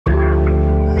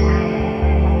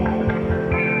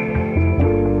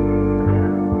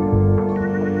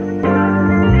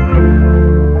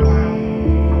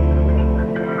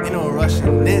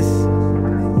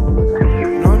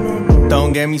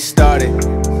me started.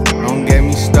 Don't get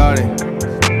me started.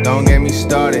 Don't get me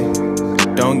started.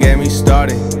 Don't get me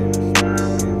started.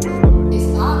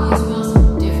 It's obvious we on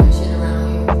some different shit around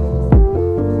here.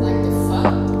 Like the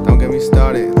fuck? Don't get me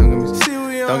started.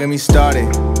 Don't get me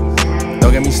started.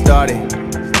 Don't get me started.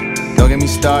 Don't get me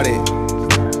started.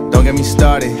 Don't get me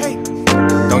started.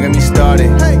 Don't get me started.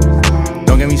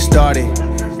 Don't get me started.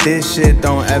 This shit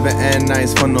don't ever end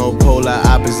nice for no polar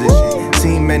opposition.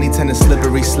 Seen many tend to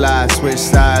slippery slide, switch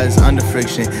sides under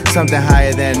friction. Something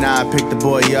higher than I pick the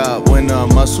boy up when a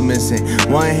muscle missing.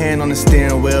 One hand on the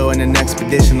steering wheel and an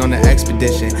expedition on the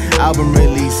expedition. Album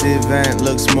release event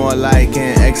looks more like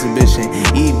an exhibition.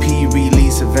 EP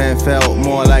release event felt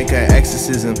more like an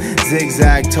exorcism.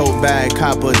 Zigzag tote bag,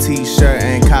 cop a t-shirt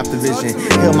and cop the vision.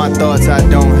 Heal my thoughts, I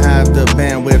don't have the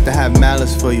bandwidth to have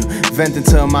malice for you. Venting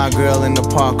to my girl in the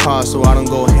park car so I don't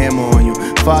go hammer on you.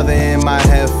 Father in my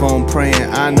headphone praying,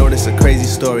 I know this a crazy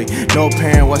story. No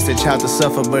parent wants their child to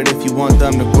suffer, but if you want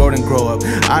them to grow, then grow up.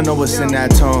 I know what's in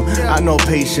that tone. I know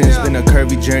patience been a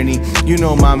curvy journey. You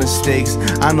know my mistakes,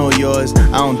 I know yours.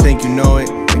 I don't think you know it.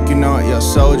 Think you know it, you're a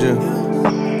soldier.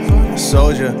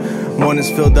 Soldier.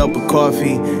 Mornings filled up with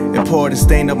coffee. It poured and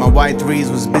stained up my white threes.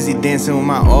 Was busy dancing with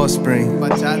my offspring.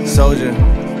 Soldier.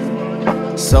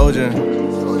 Soldier.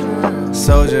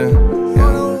 Soldier.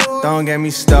 Yeah. Don't get me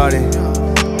started.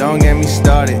 Don't get me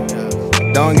started.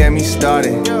 Don't get me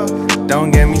started.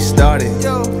 Don't get me started.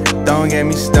 Don't get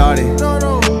me started.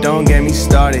 Don't get me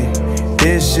started.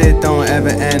 This shit don't ever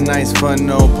end nice for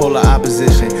no polar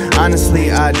opposition.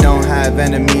 Honestly, I don't have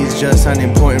enemies, just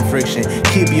unimportant friction.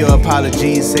 Keep your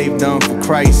apologies, save them for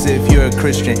Christ if you're a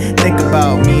Christian. Think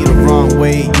about me the wrong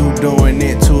way, you doing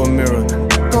it to a mirror.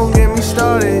 Don't get me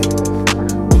started.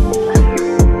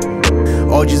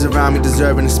 Orgies around me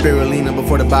deserving a spirulina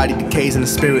before the body decays and the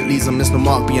spirit leaves them. Miss no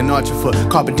mark, be an archer for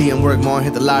carpe diem work, more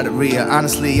hit the lottery.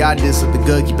 Honestly, I did something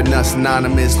good, keeping us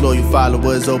anonymous. Loyal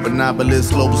followers, open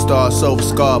obelisk, global stars, sober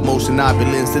scar, motion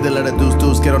opulence. Did the letter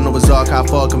deuce, get on Noah's Ark. How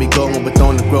far can we go when we're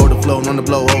on the grow, the flow, on the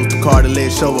blowholes, the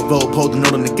cartilage, show a rope, hold the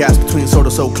note on the gas between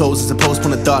soda so close as a post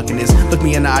from the darkness. Look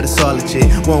me in the eye, the solitude.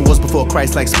 One was before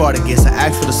Christ like Spartacus. I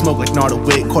asked for the smoke like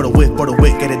Narda-Wick, caught a whip, bought a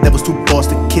wick, get the devil's too boss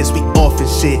to kiss. We off and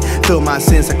shit, fill my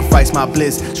sins, sacrifice my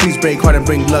bliss. Streets break hard and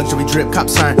bring luxury drip. Cop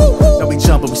sign, now we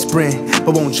jump and we sprint,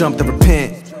 but won't jump to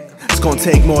repent. It's gonna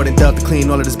take more than Dove to clean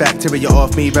all of this bacteria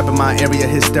off me. Reppin' my area,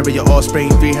 hysteria,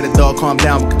 offspring. Three-headed dog, calm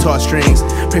down with guitar strings.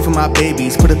 Pray for my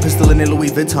babies, put a pistol in their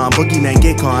Louis Vuitton. Boogeyman,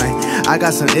 get gone. I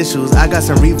got some issues, I got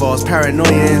some revolves, paranoia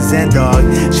and Zen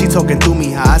dog. She talking through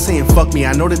me, how I saying fuck me.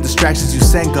 I know the distractions you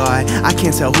send, God. I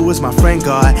can't tell who is my friend,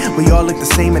 God. We all look the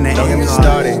same in the end. Don't get me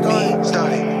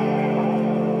started.